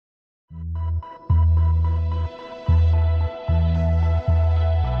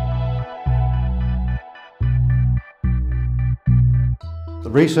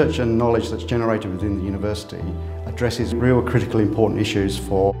The research and knowledge that's generated within the university addresses real critical important issues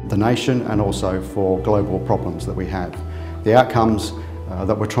for the nation and also for global problems that we have. The outcomes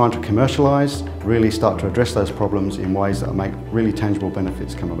that we're trying to commercialise really start to address those problems in ways that make really tangible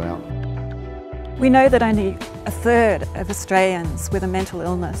benefits come about. We know that only a third of Australians with a mental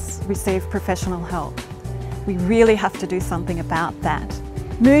illness receive professional help. We really have to do something about that.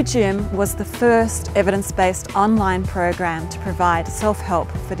 MoodGYM was the first evidence-based online program to provide self-help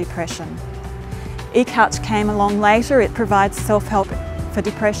for depression. E-couch came along later. It provides self-help for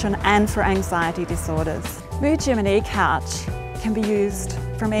depression and for anxiety disorders. MoodGYM and E-couch can be used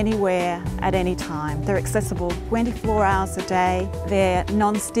from anywhere at any time. They're accessible 24 hours a day. They're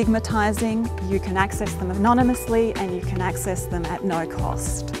non-stigmatising. You can access them anonymously and you can access them at no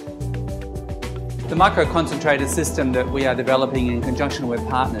cost. The Micro-Concentrator system that we are developing in conjunction with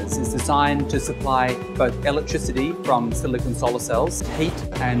partners is designed to supply both electricity from silicon solar cells, heat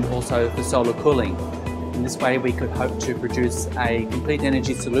and also for solar cooling. In this way we could hope to produce a complete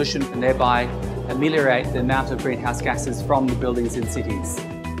energy solution and thereby ameliorate the amount of greenhouse gases from the buildings in cities.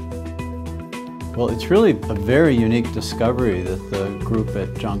 Well, it's really a very unique discovery that the group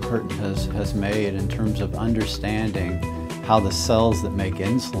at John Curtin has made in terms of understanding how the cells that make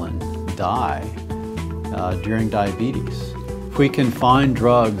insulin die during diabetes. If we can find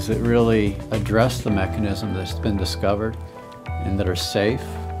drugs that really address the mechanism that's been discovered and that are safe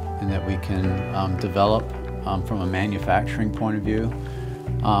and that we can develop from a manufacturing point of view,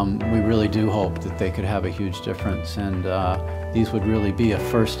 we really do hope that they could have a huge difference, and these would really be a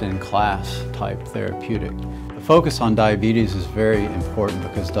first-in-class type therapeutic. The focus on diabetes is very important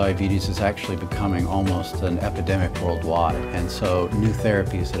because diabetes is actually becoming almost an epidemic worldwide, and so new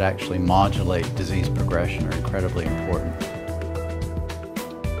therapies that actually modulate disease progression are incredibly important.